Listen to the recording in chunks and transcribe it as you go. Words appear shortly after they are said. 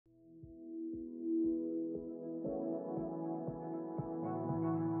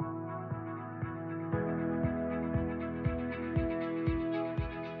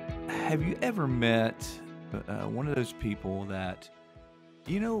Have you ever met one of those people that,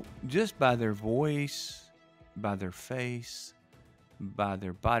 just by their voice, by their face, by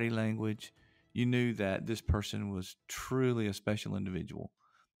their body language, you knew that this person was truly a special individual?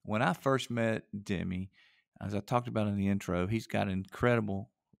 When I first met Demi, as I talked about in the intro, he's got incredible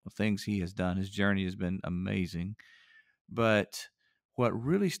things he has done. His journey has been amazing. But what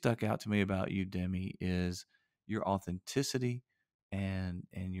really stuck out to me about you, Demi, is your authenticity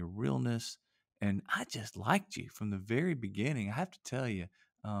and your realness. And I just liked you from the very beginning. I have to tell you,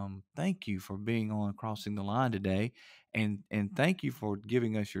 thank you for being on Crossing the Line today, and thank you for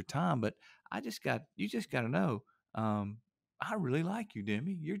giving us your time. But you just got to know, I really like you,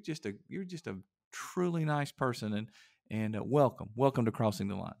 Demi. You're just a truly nice person, and welcome to Crossing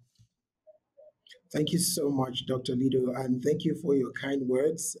the Line. Thank you so much, Dr. Lido, and thank you for your kind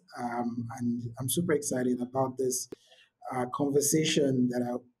words. And I'm super excited about this conversation that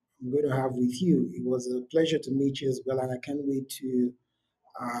I'm going to have with you. It was a pleasure to meet you as well, and I can't wait to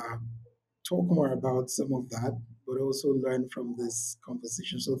uh, talk more about some of that, but also learn from this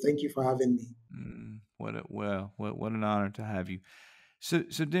conversation. So thank you for having me. What an honor to have you. So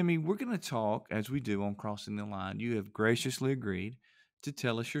Demi, we're going to talk as we do on Crossing the Line. You have graciously agreed to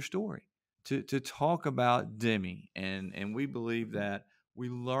tell us your story, to talk about Demi, and we believe that we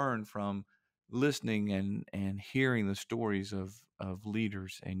learn from listening and hearing the stories of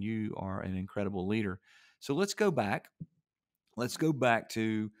leaders, and you are an incredible leader. So let's go back. Let's go back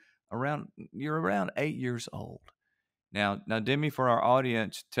to around you're around 8 years old. Now, Demi, for our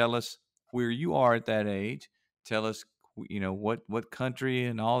audience, tell us where you are at that age. Tell us, what country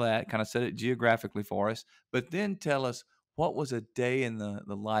and all that. Kind of set it geographically for us, but then tell us what was a day in the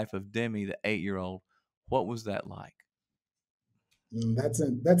life of Demi, the 8 year old. What was that like? That's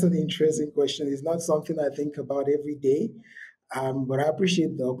an interesting question. It's not something I think about every day, but I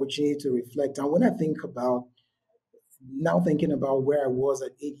appreciate the opportunity to reflect. And when I think about now, thinking about where I was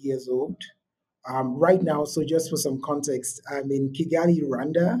at 8 years old, right now, so just for some context, I'm in Kigali,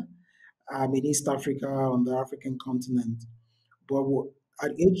 Rwanda. I'm in East Africa on the African continent. But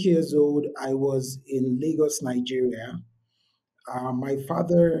at 8 years old, I was in Lagos, Nigeria. My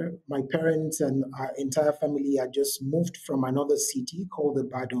father, my parents, and our entire family had just moved from another city called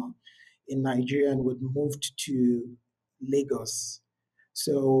Ibadan in Nigeria and would moved to Lagos.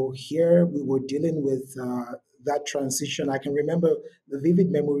 So here we were dealing with that transition. I can remember the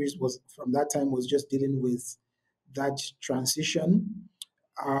vivid memories was from that time was just dealing with that transition.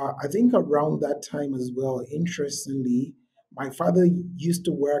 I think around that time as well, interestingly, my father used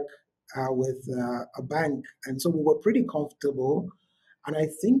to work with a bank, and so we were pretty comfortable. And I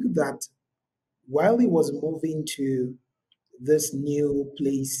think that while he was moving to this new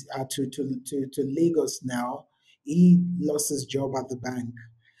place to Lagos now, he lost his job at the bank.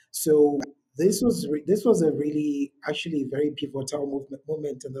 So this was a really actually very pivotal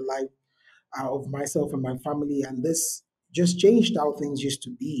moment in the life of myself and my family, and this just changed how things used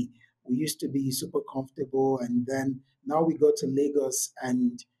to be. We used to be super comfortable, and then now we go to Lagos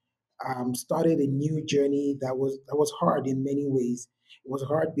and started a new journey that was hard in many ways. It was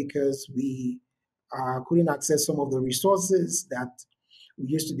hard because we couldn't access some of the resources that we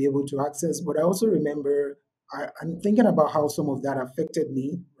used to be able to access. But I also remember I'm thinking about how some of that affected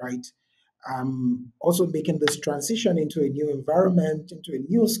me, right? Also making this transition into a new environment, into a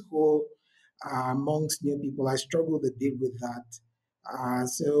new school, amongst new people. I struggled a bit with that. I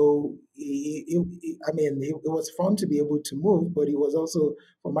mean, it was fun to be able to move, but it was also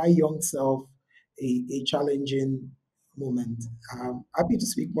for my young self a challenging moment. Happy to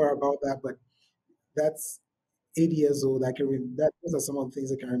speak more about that, but that's 8 years old. That those are some of the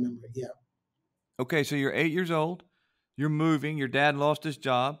things I can remember. Yeah. Okay, so you're 8 years old. You're moving. Your dad lost his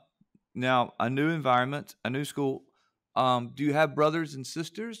job. Now, a new environment, a new school. Do you have brothers and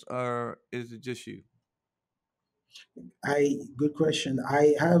sisters, or is it just you? Good question.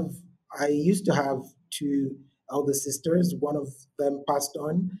 I used to have two elder sisters. One of them passed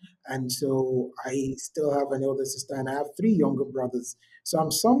on, and so I still have an elder sister, and I have three younger brothers. So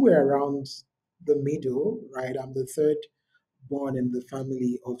I'm somewhere around the middle, right? I'm the third born in the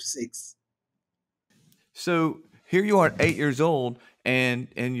family of six. So here you are at 8 years old, and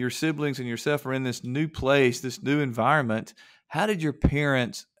your siblings and yourself are in this new place, this new environment. How did your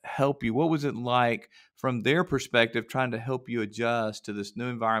parents help you? What was it like from their perspective, trying to help you adjust to this new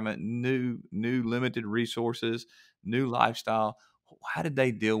environment, new limited resources, new lifestyle? How did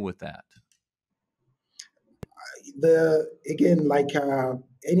they deal with that? The again, like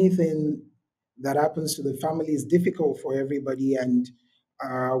anything that happens to the family is difficult for everybody, and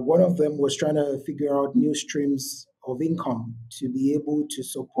one of them was trying to figure out new streams of income to be able to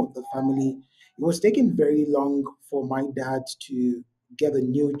support the family. It was taking very long for my dad to get a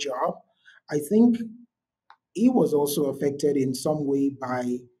new job. I think he was also affected in some way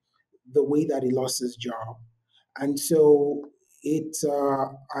by the way that he lost his job. And so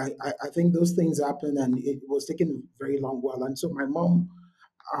I think those things happened and it was taking a very long while. And so my mom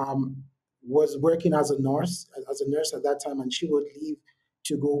um, was working as a nurse at that time, and she would leave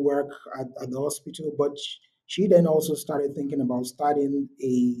to go work at the hospital. But she then also started thinking about starting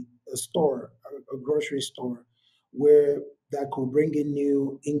a store, a grocery store, where that could bring in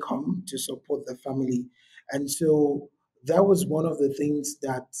new income to support the family. And so that was one of the things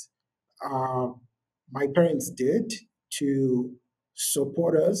that uh, my parents did to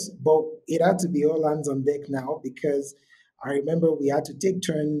support us, but it had to be all hands on deck now because I remember we had to take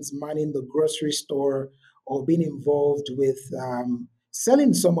turns manning the grocery store or being involved with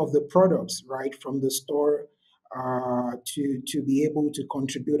selling some of the products right from the store to be able to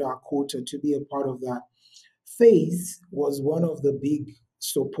contribute our quota to be a part of that. Faith was one of the big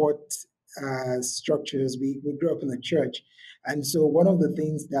support structures. We grew up in the church. And so one of the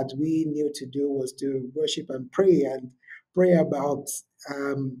things that we knew to do was to worship and pray about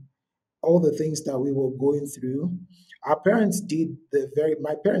um, all the things that we were going through. My parents did their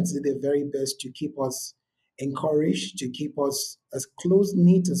very best to keep us encouraged, to keep us as close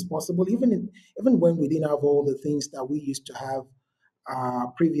knit as possible, even when we didn't have all the things that we used to have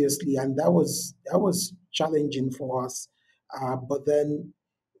previously, and that was challenging for us. But then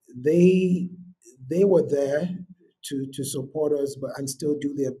they they were there to support us, but and still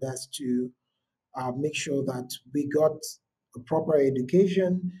do their best to make sure that we got a proper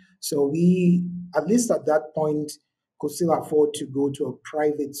education. So we, at least at that point, could still afford to go to a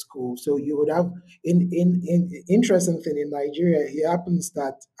private school. So you would have, in interesting thing in Nigeria, it happens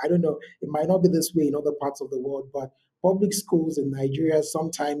that I don't know, it might not be this way in other parts of the world, but public schools in Nigeria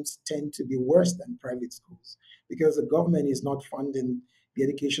sometimes tend to be worse than private schools because the government is not funding the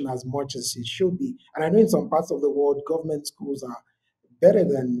education as much as it should be. And I know in some parts of the world, government schools are better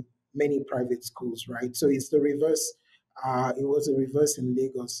than many private schools, right? So it's the reverse. It was a reverse in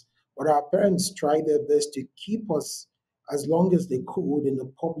Lagos. But our parents tried their best to keep us as long as they could in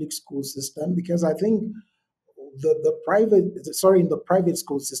the public school system because I think in the private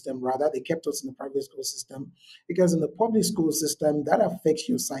school system rather, they kept us in the private school system because in the public school system that affects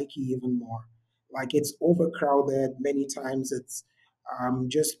your psyche even more. Like it's overcrowded many times. It's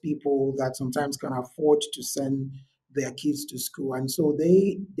just people that sometimes can afford to send their kids to school, and so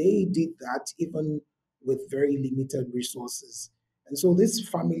they did that even with very limited resources. And so these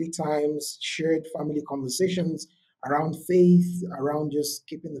family times, shared family conversations around faith, around just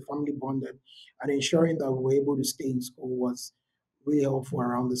keeping the family bonded and ensuring that we were able to stay in school was really helpful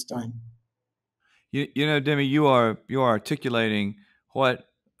around this time. You know, Demi, you are articulating what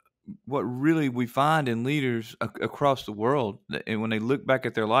what really we find in leaders across the world. And when they look back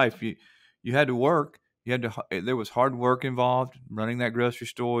at their life, you had to work. You had to. There was hard work involved, running that grocery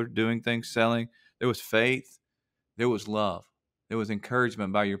store, doing things, selling. There was faith. There was love. There was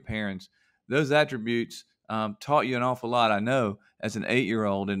encouragement by your parents. Those attributes taught you an awful lot. I know as an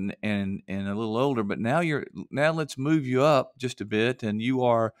 8-year-old and a little older, but now let's move you up just a bit, and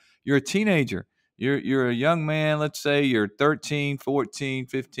you're a teenager. You're a young man. Let's say you're 13, 14,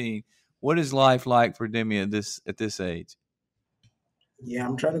 15. What is life like for Demi at this age? Yeah,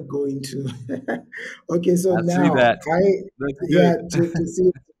 I'm trying to go into. Okay, so I see now that. That's yeah, good. to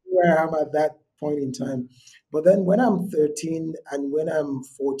see where I am at that point in time. But then when I'm 13 and when I'm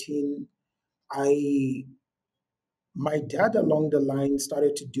 14, I my dad along the line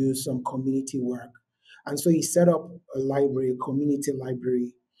started to do some community work. And so he set up a library, a community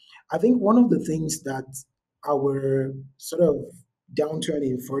library. I think one of the things that our sort of downturn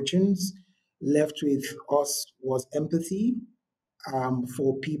in fortunes left with us was empathy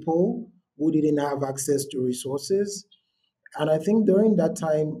for people who didn't have access to resources. And I think during that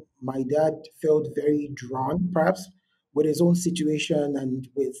time, my dad felt very drawn, perhaps with his own situation and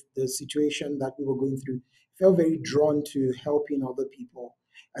with the situation that we were going through. He felt very drawn to helping other people.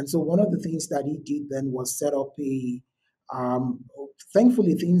 And so one of the things that he did then was set up um,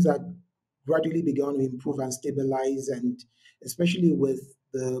 thankfully, things that gradually began to improve and stabilize, and especially with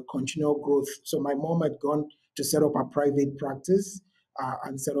the continual growth. So my mom had gone to set up a private practice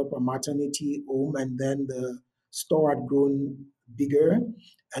and set up a maternity home, and then the store had grown bigger,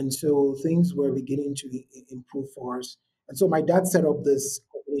 and so things were beginning to improve for us. And so my dad set up this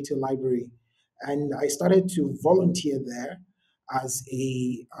community library, and I started to volunteer there as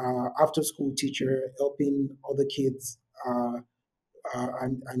a after school teacher, helping other kids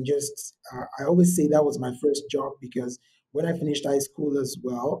and just I always say that was my first job because when I finished high school as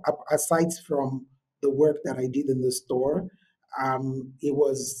well, aside from the work that I did in the store, it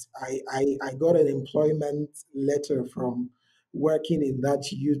was I got an employment letter from working in that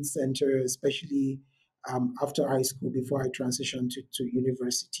youth center, especially after high school before I transitioned to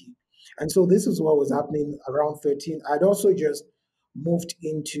university. And so this is what was happening around 13. I'd also just moved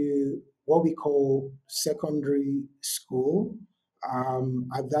into what we call secondary school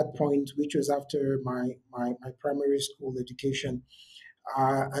at that point, which was after my primary school education.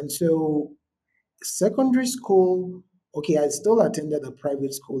 And so secondary school, okay, I still attended a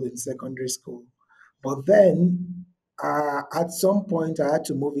private school in secondary school, but then at some point I had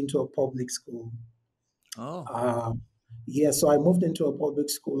to move into a public school. Oh, Uh, yeah, so I moved into a public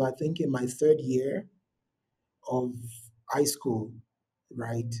school, I think in my third year of high school,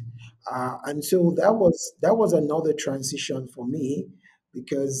 right? And so that was another transition for me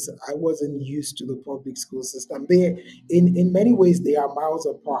because I wasn't used to the public school system. They, in many ways, they are miles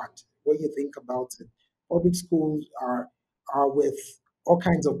apart when you think about it. Public schools are with all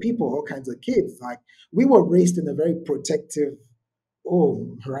kinds of people, all kinds of kids. Like we were raised in a very protective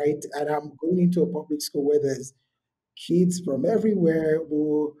home, right? And I'm going into a public school where there's kids from everywhere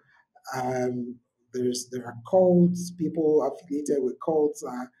who there are cults, people affiliated with cults,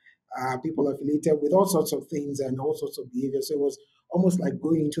 people affiliated with all sorts of things and all sorts of behavior. So it was almost like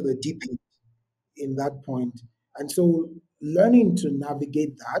going into the deep end in that point. And so learning to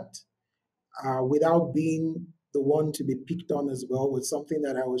navigate that without being the one to be picked on as well was something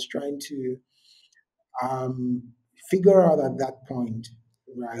that I was trying to um, figure out at that point,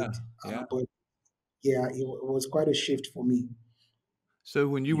 yeah, right? yeah. But yeah, it was quite a shift for me. So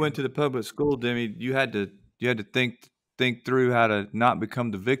when you Yeah. went to the public school, Demi, you had to think through how to not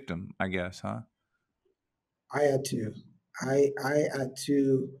become the victim, I guess, huh? I had to. I had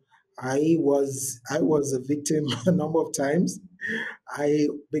to. I was a victim a number of times. I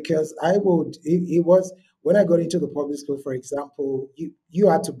because I would it was when I got into the public school, for example, you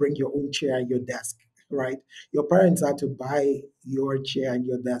had to bring your own chair and your desk, right? Your parents had to buy your chair and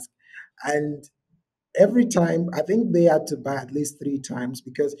your desk, and every time I think they had to buy at least three times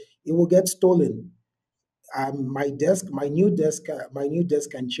because it will get stolen. My new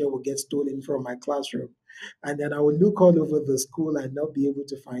desk and chair will get stolen from my classroom, and then I would look all over the school and not be able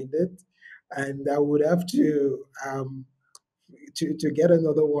to find it, and I would have to get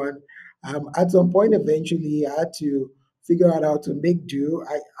another one. At some point, eventually, I had to figure out how to make do.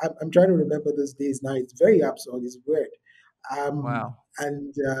 I'm trying to remember those days now. It's very absurd. It's weird. Wow.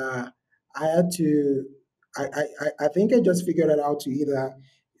 And I had to. I think I just figured out how to either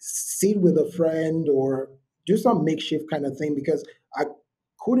sit with a friend or do some makeshift kind of thing because I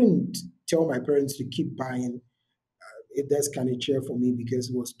couldn't tell my parents to keep buying a desk and a chair for me because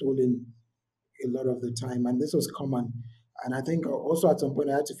it was stolen a lot of the time, and this was common. And I think also at some point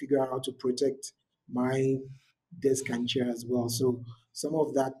I had to figure out how to protect my desk and chair as well. So some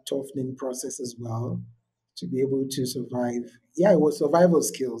of that toughening process as well to be able to survive. Yeah, it was survival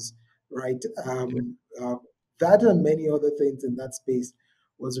skills, right? Yeah. That and many other things in that space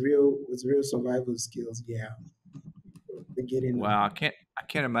was real survival skills. Yeah, beginning. Wow, I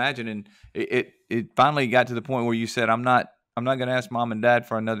can't imagine. And it finally got to the point where you said, I'm not gonna ask mom and dad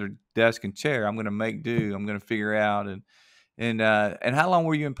for another desk and chair. I'm gonna make do. I'm gonna figure out. And how long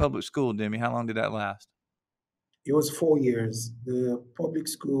were you in public school, Demi? How long did that last? It was 4 years. The public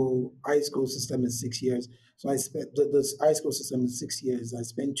school high school system is 6 years. So I spent the high school system is 6 years. I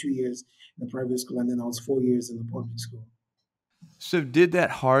spent 2 years in the private school, and then I was 4 years in the public school. So did that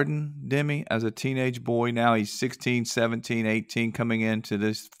harden Demi as a teenage boy? Now he's 16, 17, 18, coming into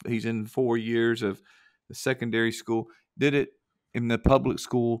this. He's in 4 years of the secondary school. Did it in the public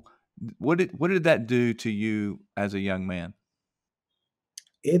school? What did that do to you as a young man?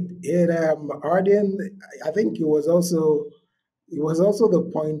 It hardened. I think it was also the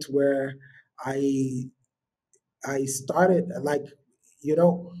point where I I started like you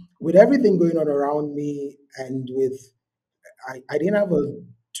know with everything going on around me and with I didn't have a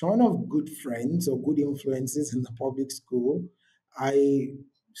ton of good friends or good influences in the public school. I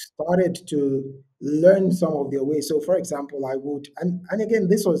started to learn some of their ways. So, for example, I would, and again,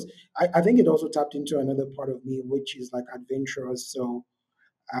 I think it also tapped into another part of me, which is like adventurous. So,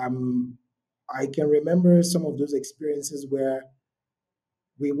 um, I can remember some of those experiences where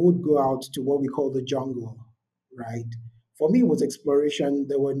we would go out to what we call the jungle, right? For me, it was exploration.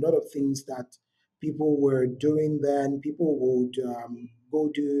 There were a lot of things that people were doing then. People would go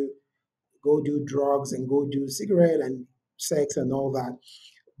do drugs and go do cigarette and sex and all that.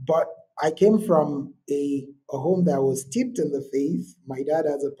 But I came from a home that was steeped in the faith. My dad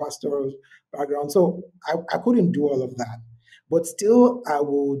has a pastoral background, so I couldn't do all of that. But still, I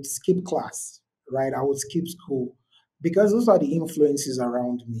would skip class, right? I would skip school because those are the influences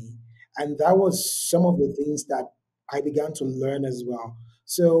around me. And that was some of the things that I began to learn as well.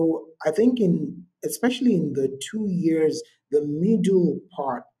 So I think especially in the 2 years, the middle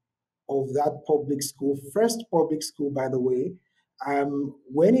part of that public school, first public school, by the way,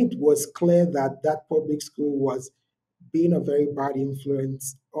 when it was clear that that public school was being a very bad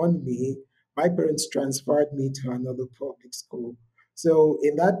influence on me, my parents transferred me to another public school. So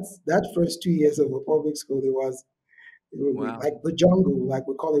in that first 2 years of a public school, Wow. like the jungle, like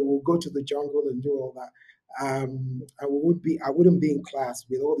we call it. We'll go to the jungle and do all that. I wouldn't be in class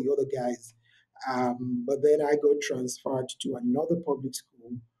with all the other guys. But then I got transferred to another public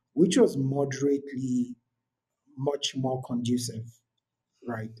school, which was moderately much more conducive,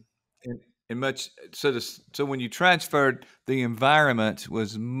 right? And much so so when you transferred, the environment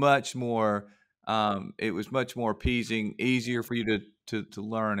was much more it was much more appeasing, easier for you to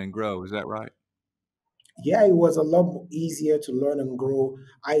learn and grow. Is that right? Yeah, it was a lot easier to learn and grow.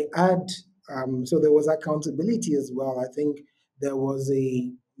 I had so there was accountability as well. I think there was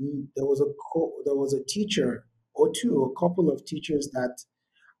there was a teacher or two, a couple of teachers that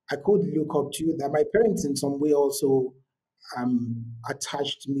I could look up to, that my parents in some way also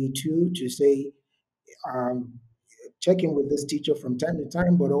attached me to say, um, check in with this teacher from time to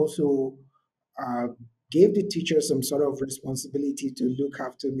time, but also uh, gave the teacher some sort of responsibility to look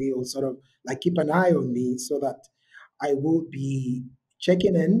after me, or sort of like keep an eye on me, so that I will be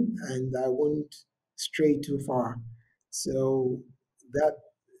checking in and I won't stray too far. So that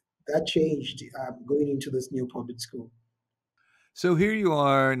that changed going into this new public school. So here you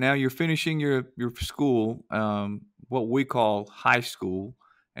are now. You're finishing your school, what we call high school,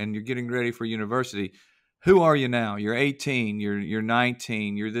 and you're getting ready for university. Who are you now? You're 18. You're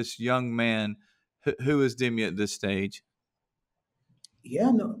 19. You're this young man. Who is Demi at this stage?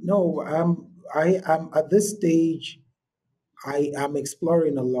 Yeah, no, no. I am at this stage. I am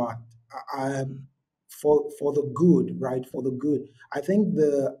exploring a lot. For the good, right? For the good. I think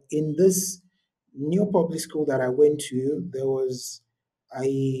the in this new public school that I went to, there were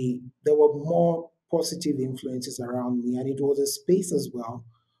more positive influences around me, and it was a space as well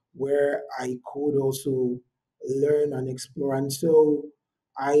where I could also learn and explore. And so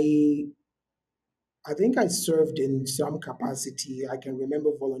I I think I served in some capacity. I can remember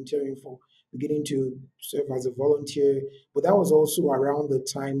volunteering for beginning to serve as a volunteer, but that was also around the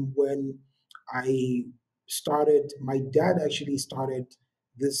time when I my dad actually started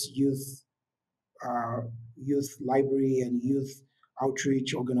this uh, youth library and youth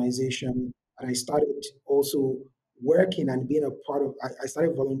outreach organization. And I started also working and being a part of, I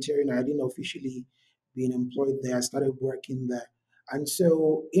started volunteering. I didn't officially being employed there. I started working there. And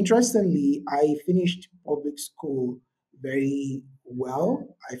so, interestingly, I finished public school very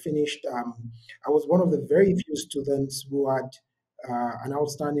well. I was one of the very few students who had an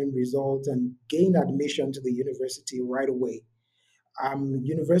outstanding result and gained admission to the university right away.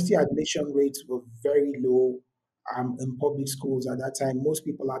 University admission rates were very low in public schools at that time. Most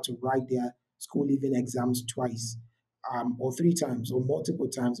people had to write their school leaving exams twice, or three times, or multiple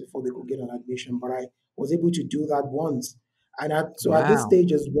times before they could get an admission. But I was able to do that once. So at this Wow.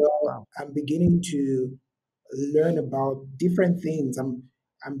 stage as well, Wow. I'm beginning to learn about different things.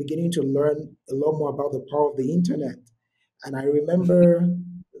 I'm beginning to learn a lot more about the power of the internet. And I remember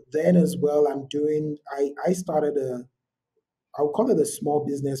then as well, I started I'll call it a small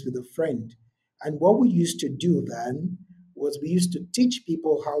business with a friend. And what we used to do then was we used to teach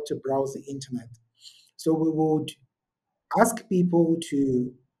people how to browse the internet. So we would ask people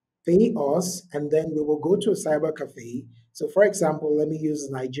to pay us, and then we will go to a cyber cafe. So, for example, let me use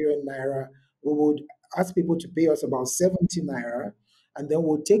Nigerian naira. We would ask people to pay us about 70 naira, and then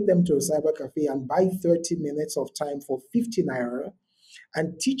we'll take them to a cyber cafe and buy 30 minutes of time for 50 naira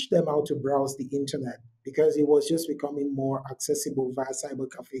and teach them how to browse the internet, because it was just becoming more accessible via cyber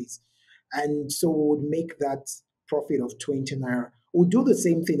cafes. And so we would make that profit of 20 naira. We'll do the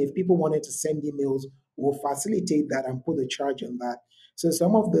same thing if people wanted to send emails. We'll facilitate that and put a charge on that. So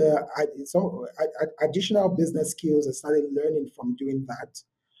some additional business skills I started learning from doing that.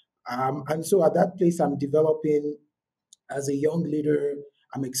 And so at that place, I'm developing as a young leader.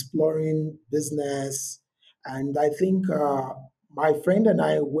 I'm exploring business, and I think my friend and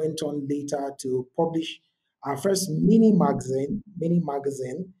I went on later to publish our first mini magazine. Mini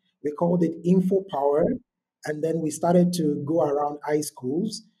magazine. We called it Info Power, and then we started to go around high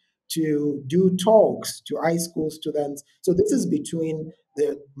schools to do talks to high school students. So this is between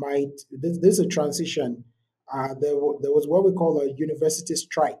this is a transition. There was what we call a university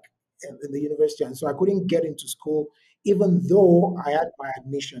strike in the university, and so I couldn't get into school even though I had my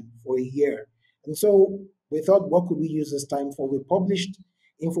admission for a year. And so we thought, what could we use this time for? We published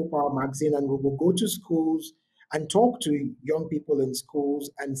Info Power magazine, and we will go to schools and talk to young people in schools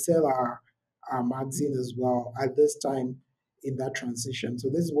and sell our magazine as well at this time in that transition. So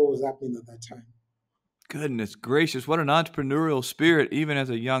this is what was happening at that time. Goodness gracious, what an entrepreneurial spirit, even as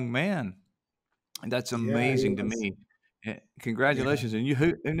a young man. That's Yeah, it amazing to was. me. Yeah, Congratulations. And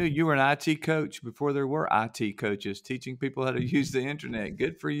who knew you were an IT coach before there were IT coaches teaching people how to use the internet?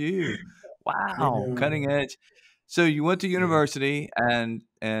 Good for you. I Wow, know. cutting edge. So you went to Yeah, university and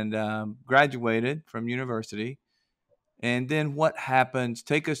graduated from university. And then what happens?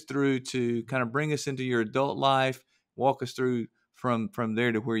 Take us through to kind of bring us into your adult life. Walk us through from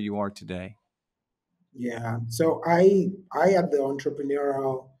there to where you are today. yeah. So I had the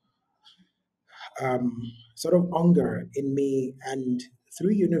entrepreneurial sort of hunger in me, and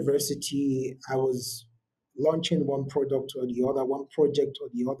through university, I was launching one product or the other, one project or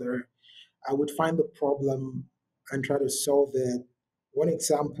the other. I would find the problem and try to solve it. One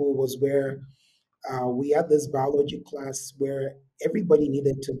example was where we had this biology class where everybody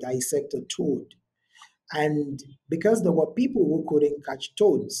needed to dissect a toad. And because there were people who couldn't catch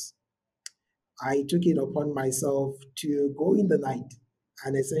toads, I took it upon myself to go in the night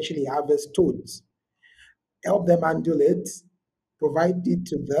and essentially harvest toads, help them handle it, provide it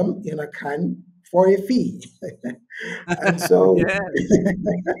to them in a can for a fee. And so Yeah.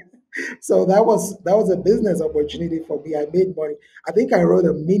 so that was a business opportunity for me. I made money. I think I wrote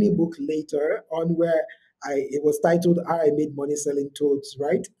a mini book later on where I it was titled "How I Made Money Selling Toads."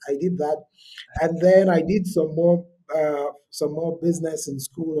 Right, I did that, and then I did some more business in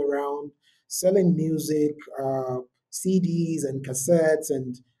school around selling music, CDs and cassettes,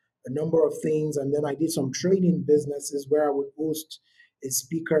 and a number of things. And then I did some training businesses where I would host a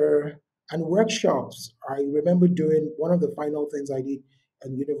speaker and workshops. I remember doing one of the final things I did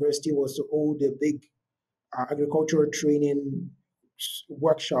at university was to hold a big agricultural training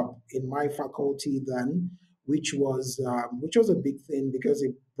workshop in my faculty then, which was a big thing because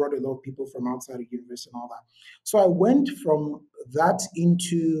it brought a lot of people from outside of university and all that. So I went from that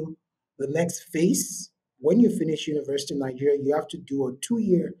into the next phase. When you finish university in Nigeria, you have to do a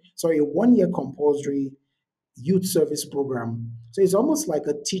 1 year compulsory youth service program. So it's almost like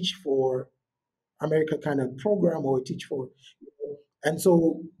a teach for America kind of program or a teach for. And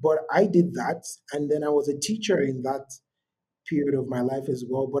so, but I did that, and then I was a teacher in that period of my life as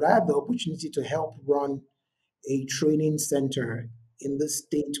well. But I had the opportunity to help run a training center in the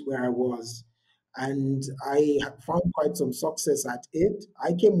state where I was. And I found quite some success at it.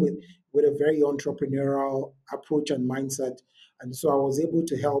 I came with a very entrepreneurial approach and mindset. And so I was able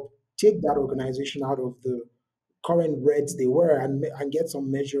to help take that organization out of the current reds they were and get some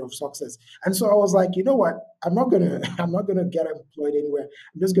measure of success. And so I was like, you know what? I'm not gonna get employed anywhere.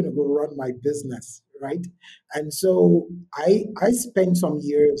 I'm just gonna go run my business, right? And so I spent some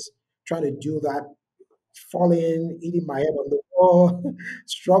years trying to do that, falling, hitting my head on the wall,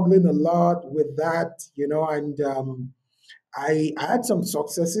 struggling a lot with that, and I had some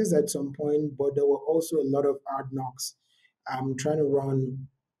successes at some point, but there were also a lot of hard knocks. I'm trying to run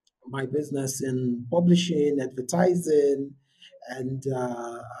my business in publishing, advertising, and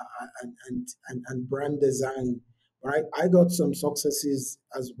and brand design. Right, I got some successes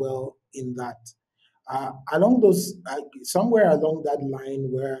as well in that. Somewhere along that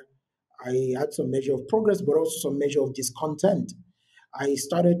line where I had some measure of progress, but also some measure of discontent. I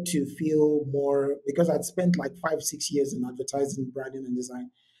started to feel more because I'd spent like 5, 6 years in advertising, branding, and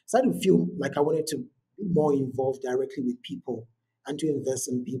design. Started to feel like I wanted to be more involved directly with people and to invest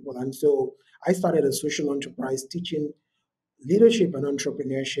in people. And so I started a social enterprise teaching leadership and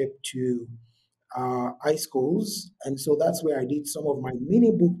entrepreneurship to high schools. And so that's where I did some of my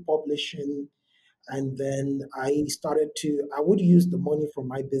mini book publishing, and then I would use the money from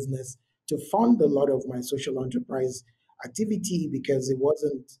my business to fund a lot of my social enterprise activity because it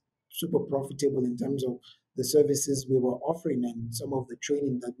wasn't super profitable in terms of the services we were offering and some of the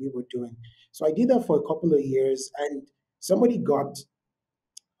training that we were doing. So I did that for a couple of years, and somebody got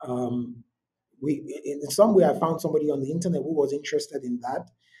um, in some way I found somebody on the internet who was interested in that,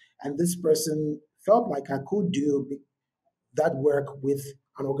 and this person felt like I could do that work with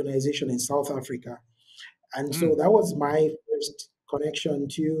an organization in South Africa. And so Mm. that was my first connection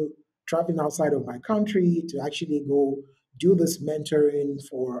to traveling outside of my country to actually go do this mentoring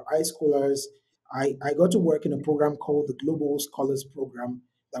for high schoolers. I got to work in a program called the Global Scholars Program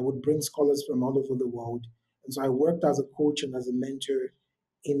that would bring scholars from all over the world. And so I worked as a coach and as a mentor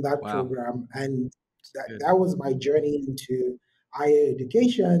in that Wow. program. And It's good. that was my journey into higher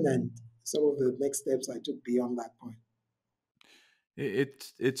education and some of the next steps I took beyond that point.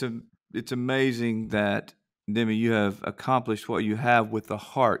 It's amazing that, Demi, you have accomplished what you have with the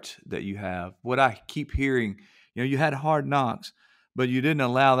heart that you have. What I keep hearing, you had hard knocks, but you didn't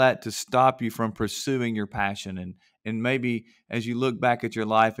allow that to stop you from pursuing your passion. And maybe as you look back at your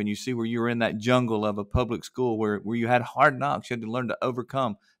life and you see where you were in that jungle of a public school where you had hard knocks, you had to learn to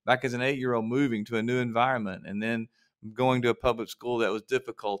overcome. Back as an 8-year-old, moving to a new environment, and then going to a public school that was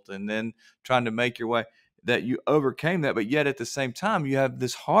difficult, and then trying to make your way, that you overcame that, but yet at the same time, you have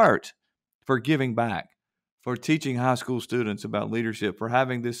this heart for giving back, for teaching high school students about leadership, for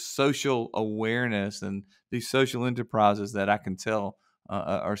having this social awareness and these social enterprises that I can tell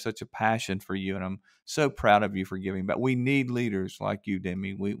are such a passion for you. And I'm so proud of you for giving back. We need leaders like you,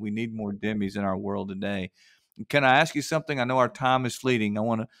 Demi. We need more Demis in our world today. Can I ask you something? I know our time is fleeting. I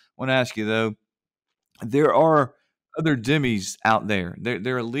want to ask you though, there are other Demis out there.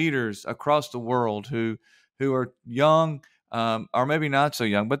 There are leaders across the world who are young, or maybe not so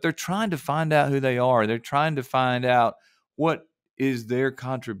young, but they're trying to find out who they are. They're trying to find out what is their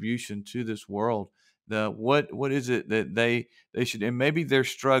contribution to this world. What is it that they should, and maybe they're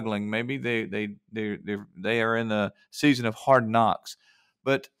struggling. Maybe they are in the season of hard knocks.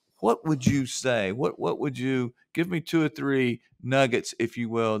 But what would you say? What would you give me two or three nuggets, if you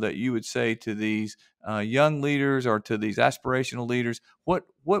will, that you would say to these young leaders or to these aspirational leaders? What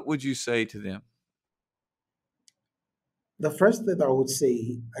would you say to them? The first thing I would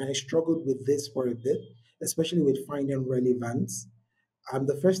say, and I struggled with this for a bit, especially with finding relevance,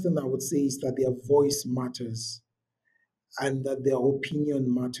 the first thing I would say is that their voice matters and that their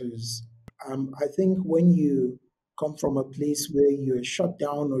opinion matters. I think when you come from a place where you're shut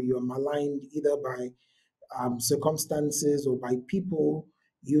down or you're maligned either by circumstances or by people,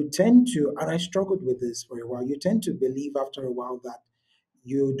 you tend to, and I struggled with this for a while, you tend to believe after a while that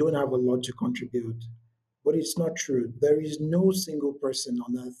you don't have a lot to contribute. But it's not true. There is no single person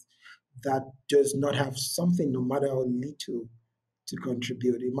on earth that does not have something, no matter how little, to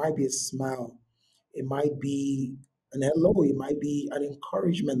contribute. It might be a smile, it might be an hello, it might be an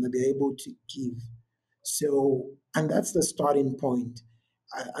encouragement that they're able to give. So, and that's the starting point.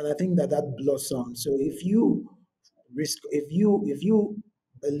 And I think that that blossoms. So if you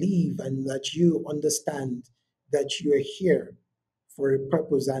believe and that you understand that you're here for a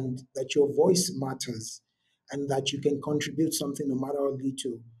purpose and that your voice matters and that you can contribute something no matter how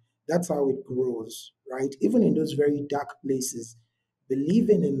little, that's how it grows, right? Even in those very dark places,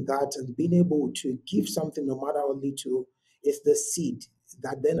 believing in that and being able to give something no matter how little is the seed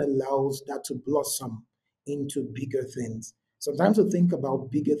that then allows that to blossom into bigger things. Sometimes we think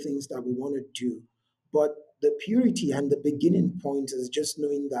about bigger things that we want to do, but the purity and the beginning point is just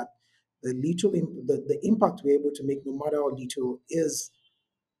knowing that the impact we're able to make, no matter how little, is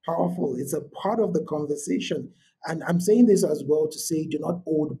powerful. It's a part of the conversation. And I'm saying this as well to say, do not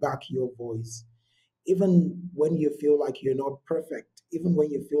hold back your voice. Even when you feel like you're not perfect, even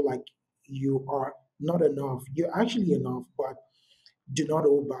when you feel like you are not enough, you're actually enough, but do not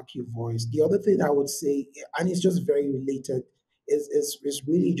hold back your voice. The other thing I would say, and it's just very related, is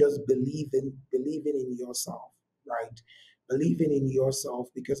really just believing in yourself, right? Believing in yourself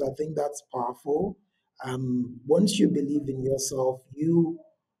because I think that's powerful. Once you believe in yourself, you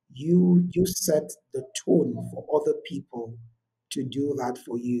set the tone for other people to do that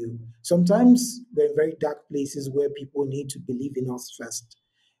for you. Sometimes we're in very dark places where people need to believe in us first.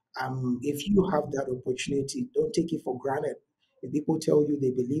 If you have that opportunity, don't take it for granted. If people tell you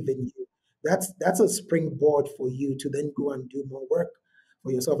they believe in you, that's a springboard for you to then go and do more work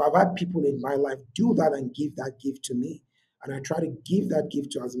for yourself. I've had people in my life do that and give that gift to me, and I try to give that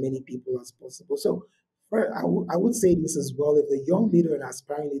gift to as many people as possible. So, I would say this as well: if the young leader and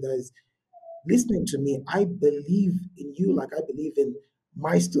aspiring leader is listening to me, I believe in you like I believe in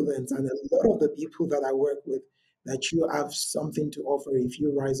my students and a lot of the people that I work with, that you have something to offer if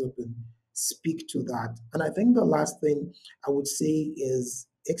you rise up and speak to that. And I think the last thing I would say is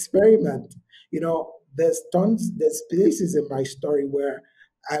experiment. There's places in my story where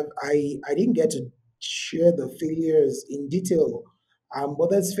I didn't get to share the failures in detail. But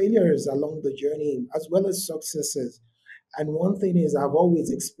there's failures along the journey as well as successes. And one thing is, I've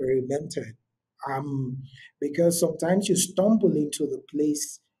always experimented um, because sometimes you stumble into the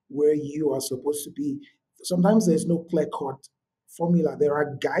place where you are supposed to be. Sometimes there's no clear cut formula. There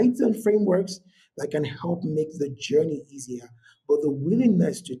are guides and frameworks that can help make the journey easier, but the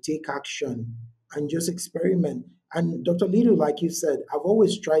willingness to take action and just experiment. And Dr. Lido, like you said, I've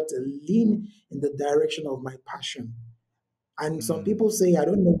always tried to lean in the direction of my passion. And some Mm. people say, I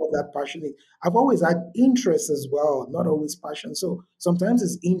don't know what that passion is. I've always had interest as well, not always passion. So sometimes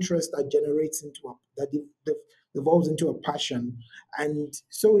it's interest that generates into evolves into a passion. And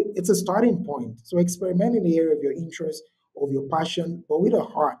so it's a starting point. So experiment in the area of your interest, of your passion, but with a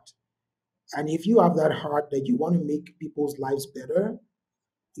heart. And if you have that heart that you want to make people's lives better,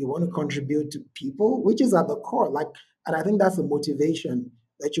 you want to contribute to people, which is at the core. Like, and I think that's the motivation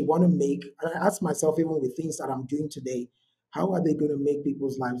that you want to make. And I ask myself, even with things that I'm doing today, how are they going to make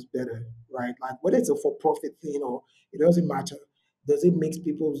people's lives better, right? Like, whether it's a for-profit thing or it doesn't matter. Does it make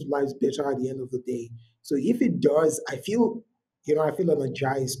people's lives better at the end of the day? So if it does, I feel, I feel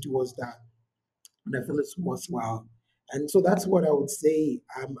energized towards that, and I feel it's worthwhile. And so that's what I would say.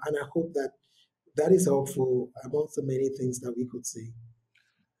 And I hope that that is helpful amongst the many things that we could say.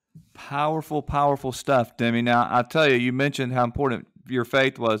 Powerful, powerful stuff, Demi. Now, I tell you, you mentioned how important your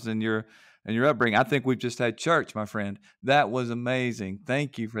faith was in your upbringing. I think we've just had church, my friend. That was amazing.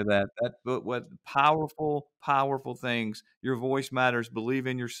 Thank you for that. That what powerful, powerful things. Your voice matters. Believe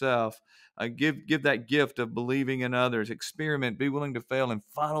in yourself. Give that gift of believing in others. Experiment. Be willing to fail and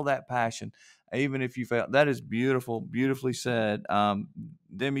follow that passion, even if you fail. That is beautiful, beautifully said.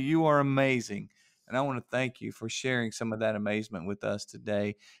 Demi, you are amazing. And I want to thank you for sharing some of that amazement with us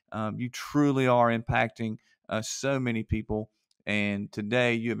today. You truly are impacting so many people. And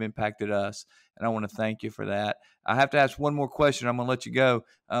today you have impacted us. And I want to thank you for that. I have to ask one more question. I'm going to let you go.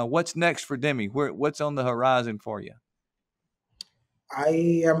 What's next for Demi? What's on the horizon for you?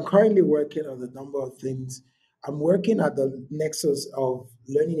 I am currently working on a number of things. I'm working at the nexus of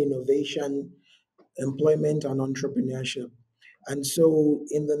learning innovation, employment, and entrepreneurship. And so,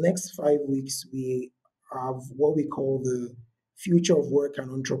 in the next 5 weeks, we have what we call the Future of Work and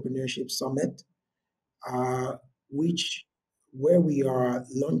Entrepreneurship Summit, uh, which where we are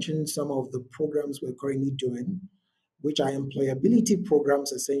launching some of the programs we're currently doing, which are employability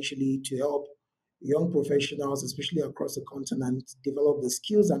programs essentially to help young professionals, especially across the continent, develop the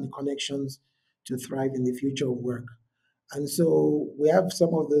skills and the connections to thrive in the future of work. And so we have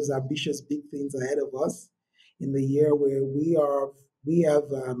some of those ambitious big things ahead of us in the year where we have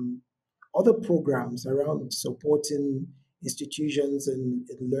other programs around supporting institutions and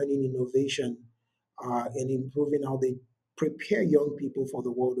learning innovation and improving how they prepare young people for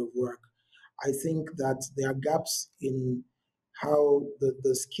the world of work. I think that there are gaps in how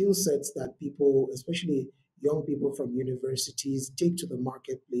the skill sets that people, especially young people from universities, take to the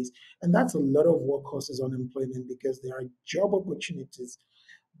marketplace. And that's a lot of what causes unemployment because there are job opportunities,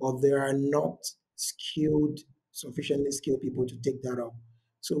 but there are not sufficiently skilled people to take that up.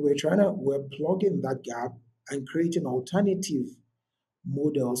 So we're plugging that gap and creating alternative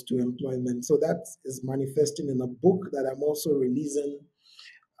models to employment. So that is manifesting in a book that I'm also releasing.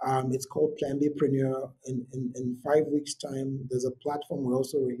 It's called Plan B Preneur. In 5 weeks' time, there's a platform we're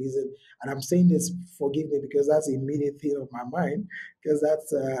also releasing. And I'm saying this, forgive me, because that's the immediate thing of my mind, because that's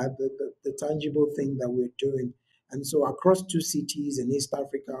the tangible thing that we're doing. And so across two cities in East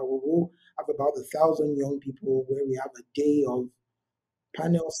Africa, we will have about 1,000 young people where we have a day of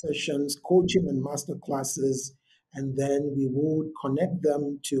panel sessions, coaching and master classes, and then we would connect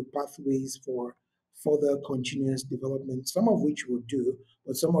them to pathways for further continuous development, some of which we'll do,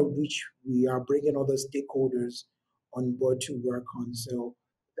 but some of which we are bringing other stakeholders on board to work on. So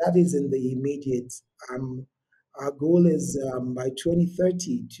that is in the immediate. Um, our goal is by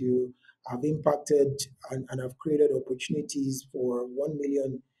 2030 to have impacted and have created opportunities for 1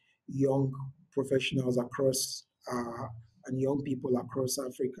 million young professionals across and young people across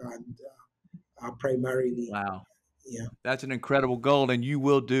Africa and primarily, Wow. yeah, That's an incredible goal, and you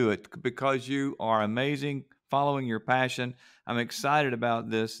will do it because you are amazing, following your passion. I'm excited about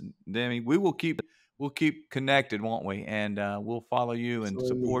this, Demi. We'll keep connected, won't we? And we'll follow you and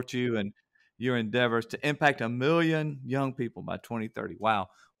absolutely. support you and your endeavors to impact 1 million young people by 2030. Wow,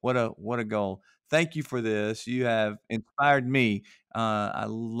 what a goal! Thank you for this. You have inspired me. I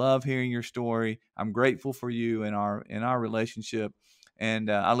love hearing your story. I'm grateful for you and our relationship, and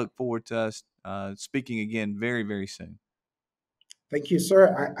I look forward to us speaking again very very soon. Thank you,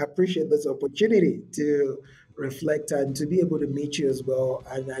 sir. I appreciate this opportunity to reflect and to be able to meet you as well.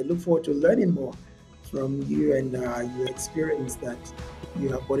 And I look forward to learning more from you and your experience that you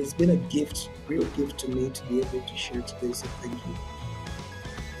have. But it's been a gift, real gift to me to be able to share today. So thank you.